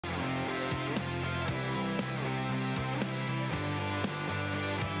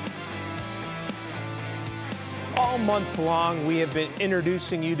All month long, we have been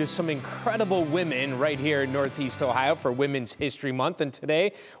introducing you to some incredible women right here in Northeast Ohio for Women's History Month. And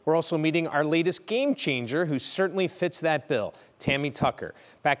today, we're also meeting our latest game changer who certainly fits that bill, Tammy Tucker.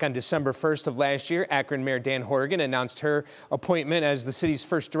 Back on December 1st of last year, Akron Mayor Dan Horrigan announced her appointment as the city's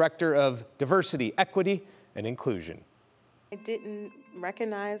first director of diversity, equity, and inclusion. I didn't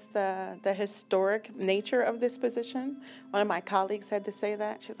recognize the historic nature of this position. One of my colleagues had to say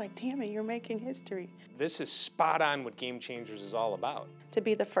that. She's like, Tammy, you're making history. This is spot on what Game Changers is all about. To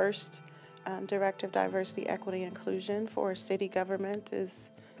be the first director of diversity, equity, and inclusion for city government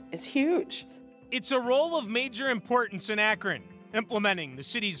is huge. It's a role of major importance in Akron, implementing the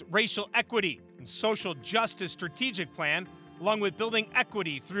city's racial equity and social justice strategic plan, along with building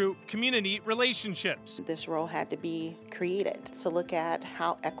equity through community relationships. This role had to be created to look at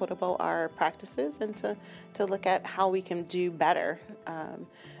how equitable our practices and to look at how we can do better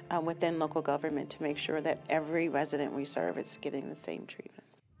within local government to make sure that every resident we serve is getting the same treatment.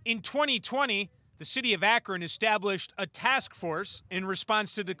 In 2020, the city of Akron established a task force in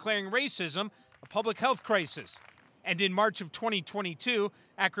response to declaring racism a public health crisis. And in March of 2022,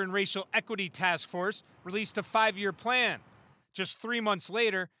 Akron Racial Equity Task Force released a 5-year plan. Just 3 months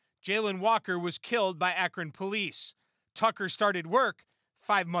later, Jalen Walker was killed by Akron police. Tucker started work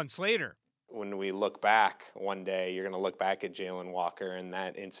 5 months later. When we look back one day, you're going to look back at Jalen Walker and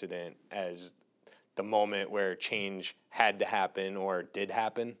that incident as the moment where change had to happen or did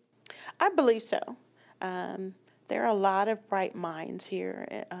happen? I believe so. There are a lot of bright minds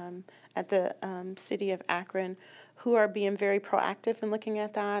here at the city of Akron who are being very proactive in looking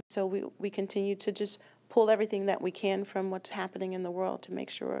at that. So we continue to just pull everything that we can from what's happening in the world to make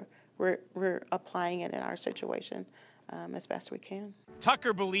sure we're applying it in our situation as best we can.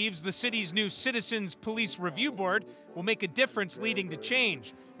 Tucker believes the city's new Citizens Police Review Board will make a difference leading to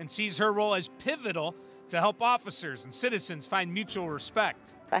change and sees her role as pivotal to help officers and citizens find mutual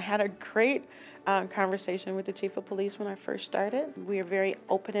respect. I had a great conversation with the chief of police when I first started. We are very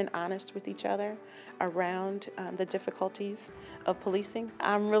open and honest with each other around the difficulties of policing.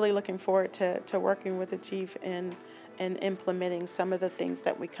 I'm really looking forward to working with the chief and implementing some of the things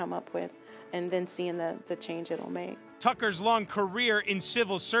that we come up with and then seeing the change it'll make. Tucker's long career in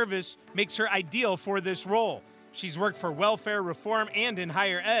civil service makes her ideal for this role. She's worked for welfare reform and in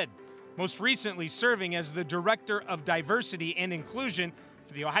higher ed, most recently serving as the Director of Diversity and Inclusion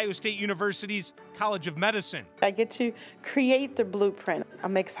for the Ohio State University's College of Medicine. I get to create the blueprint.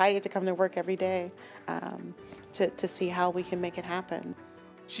 I'm excited to come to work every day to see how we can make it happen.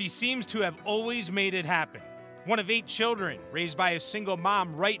 She seems to have always made it happen. One of 8 children, raised by a single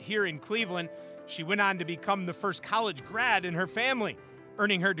mom right here in Cleveland, she went on to become the first college grad in her family,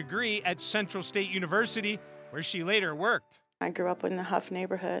 earning her degree at Central State University, where she later worked. I grew up in the Huff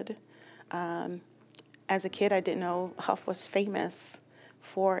neighborhood. As a kid, I didn't know Huff was famous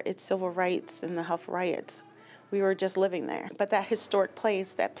for its civil rights and the Huff riots. We were just living there. But that historic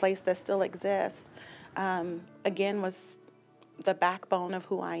place, that place that still exists, again, was the backbone of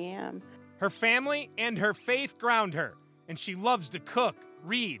who I am. Her family and her faith ground her, and she loves to cook,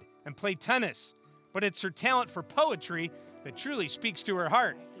 read, and play tennis. But it's her talent for poetry that truly speaks to her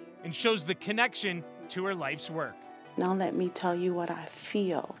heart and shows the connection to her life's work. Now let me tell you what I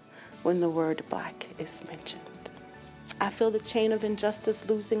feel when the word black is mentioned. I feel the chain of injustice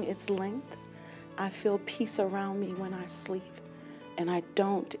losing its length. I feel peace around me when I sleep, and I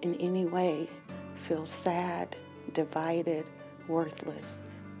don't in any way feel sad, divided, worthless,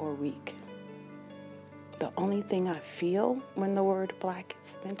 or weak. The only thing I feel when the word black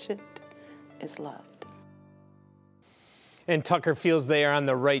is mentioned is loved. And Tucker feels they are on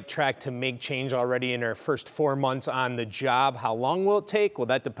the right track to make change already in her first 4 months on the job. How long will it take? Well,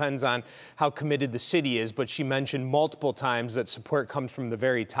 that depends on how committed the city is, but she mentioned multiple times that support comes from the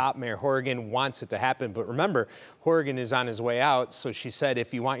very top. Mayor Horrigan wants it to happen, but remember, Horrigan is on his way out, so she said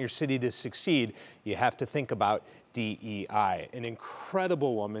if you want your city to succeed, you have to think about DEI. An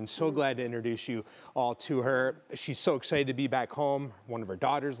incredible woman. So glad to introduce you all to her. She's so excited to be back home. One of her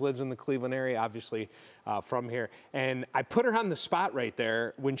daughters lives in the Cleveland area, obviously from here. And I put her on the spot right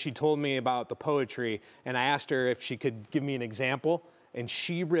there when she told me about the poetry, and I asked her if she could give me an example, and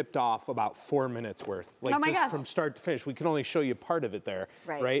she ripped off about 4 minutes worth, like from start to finish. We can only show you part of it there,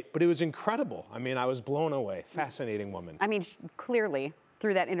 right? But it was incredible. I mean, I was blown away. Fascinating woman. I mean, clearly,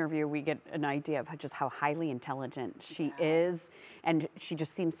 through that interview, we get an idea of just how highly intelligent she is, and she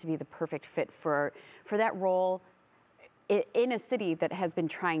just seems to be the perfect fit for that role. in a city that has been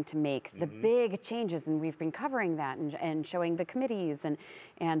trying to make the big changes, and we've been covering that and showing the committees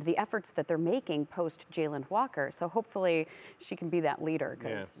and the efforts that they're making post Jalen Walker. So hopefully she can be that leader,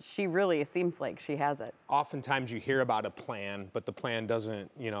 because she really seems like she has it. Oftentimes you hear about a plan, but the plan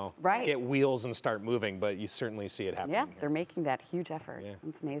doesn't, get wheels and start moving, but you certainly see it happening. Yeah, they're making that huge effort. Yeah.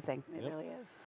 It's amazing. It really is.